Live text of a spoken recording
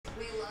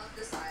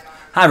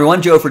Hi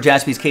everyone, Joe for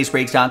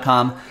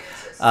jaspyscasebreaks.com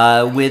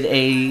with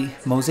a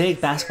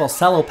Mosaic basketball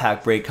cello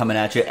pack break coming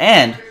at you.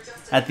 And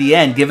at the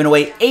end, giving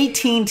away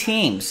 18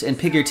 teams and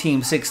pick your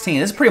team 16.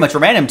 This is pretty much a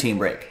random team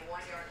break.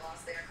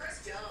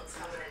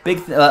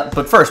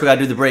 But first, we got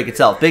to do the break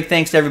itself. Big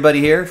thanks to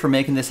everybody here for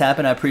making this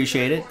happen. I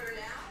appreciate it.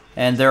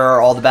 And there are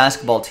all the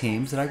basketball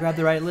teams. Did I grab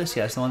the right list?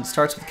 Yes, the one that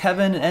starts with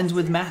Kevin and ends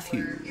with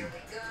Matthew.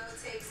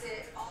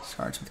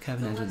 Starts with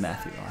Kevin and ends with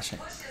Matthew. Awesome.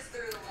 All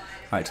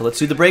right, so let's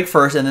do the break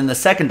first, and then the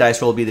second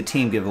dice roll will be the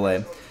team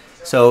giveaway.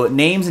 So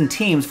names and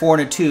teams, 4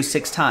 and a 2,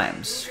 6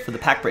 times for the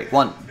pack break.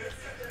 1,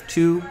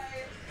 2,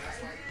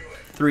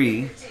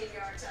 3,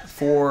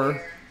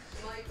 4,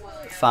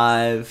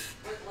 5,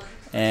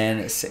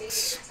 and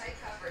 6.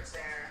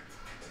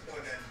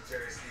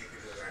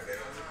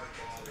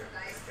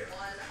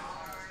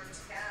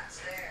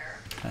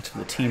 That's for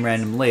the team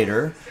random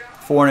later.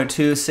 4 and a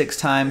 2, 6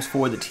 times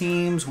for the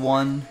teams.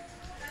 1,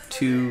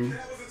 2,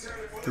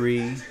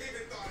 3,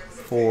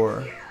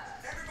 4,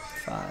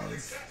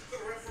 5,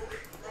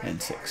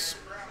 and 6.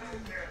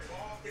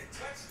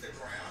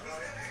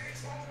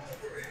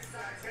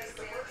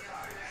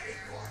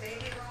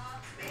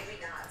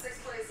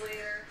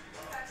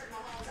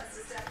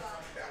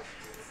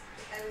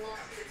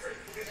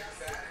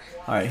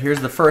 All right, here's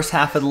the first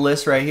half of the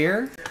list right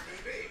here.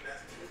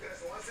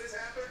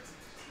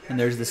 And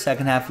there's the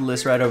second half of the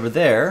list right over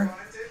there.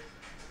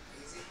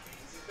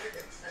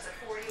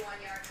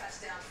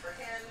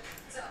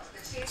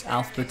 It's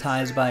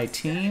alphabetized by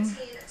team.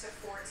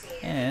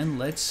 And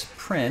let's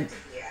print.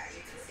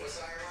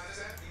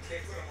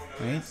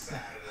 Right.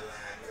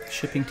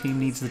 Shipping team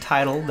needs the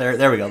title.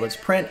 There we go. Let's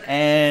print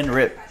and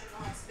rip.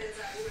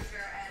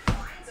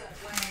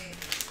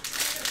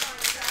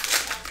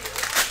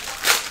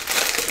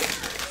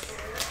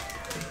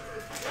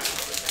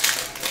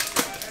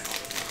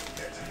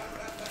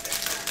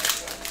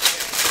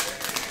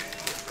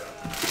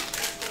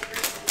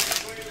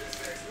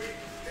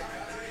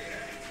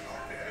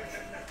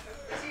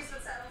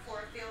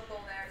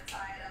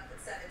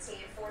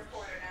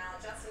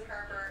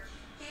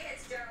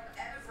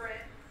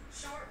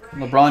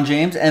 LeBron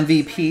James,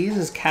 MVP. This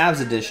is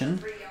Cavs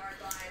edition.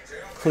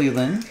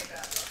 Cleveland.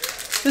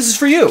 This is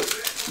for you,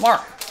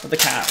 Mark, for the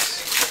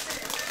Cavs.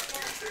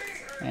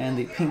 And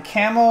the pink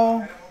camo.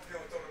 All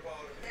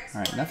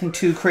right, nothing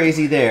too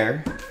crazy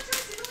there.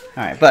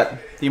 All right, but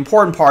the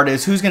important part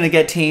is who's going to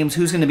get teams,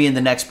 who's going to be in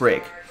the next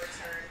break,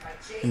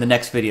 in the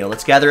next video.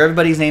 Let's gather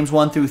everybody's names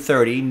 1 through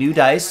 30. New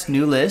dice,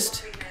 new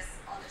list.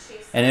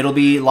 And it'll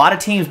be a lot of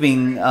teams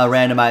being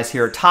randomized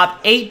here.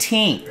 Top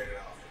 18.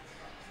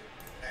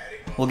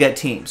 We'll get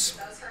teams.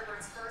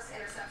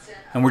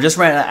 And we're just,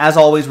 as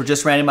always, we're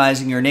just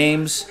randomizing your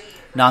names,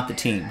 not the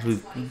teams.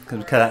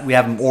 We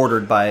have them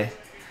ordered by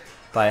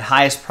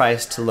highest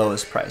price to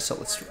lowest price. So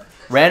let's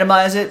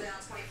randomize it.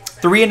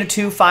 3 and a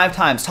 2, 5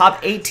 times. Top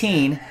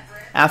 18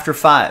 after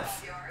 5.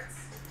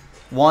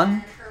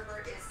 1,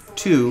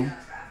 2,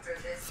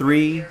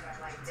 3,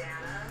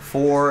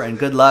 4, and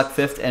good luck.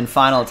 5th and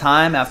final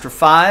time after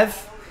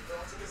 5.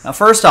 Now,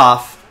 first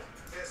off,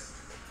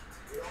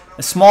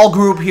 a small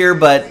group here,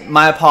 but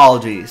my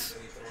apologies.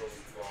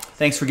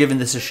 Thanks for giving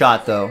this a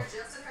shot, though.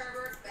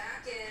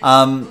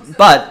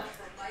 But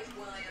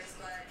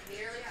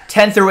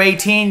 10 through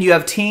 18, you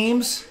have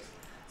teams,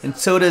 and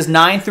so does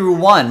 9 through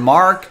 1.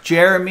 Mark,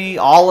 Jeremy,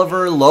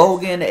 Oliver,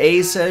 Logan,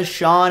 Asa,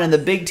 Sean, and the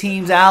big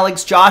teams,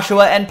 Alex,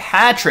 Joshua, and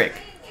Patrick.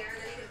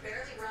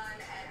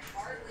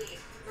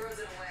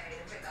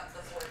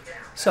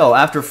 So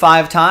after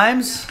 5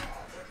 times,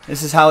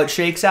 this is how it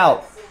shakes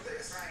out.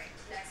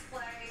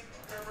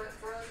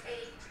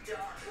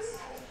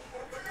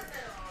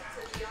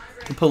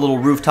 Put a little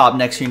rooftop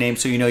next to your name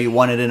so you know you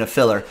won it in a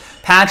filler.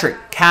 Patrick,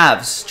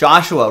 Cavs.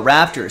 Joshua,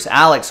 Raptors.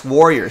 Alex,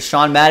 Warriors.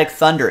 Sean Maddock,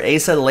 Thunder.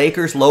 Asa,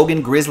 Lakers.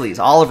 Logan, Grizzlies.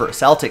 Oliver,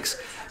 Celtics.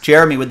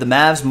 Jeremy with the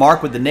Mavs.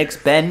 Mark with the Knicks.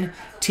 Ben,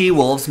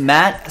 T-Wolves.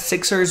 Matt,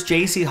 Sixers.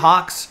 JC,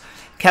 Hawks.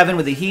 Kevin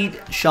with the Heat.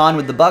 Sean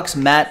with the Bucks.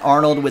 Matt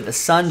Arnold with the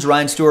Suns.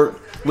 Ryan Stewart,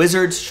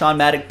 Wizards. Sean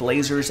Maddock,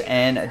 Blazers,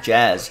 and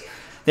Jazz.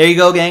 There you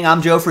go, gang.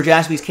 I'm Joe for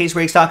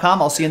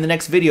jaspyscasebreaks.com. I'll see you in the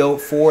next video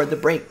for the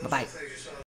break. Bye-bye.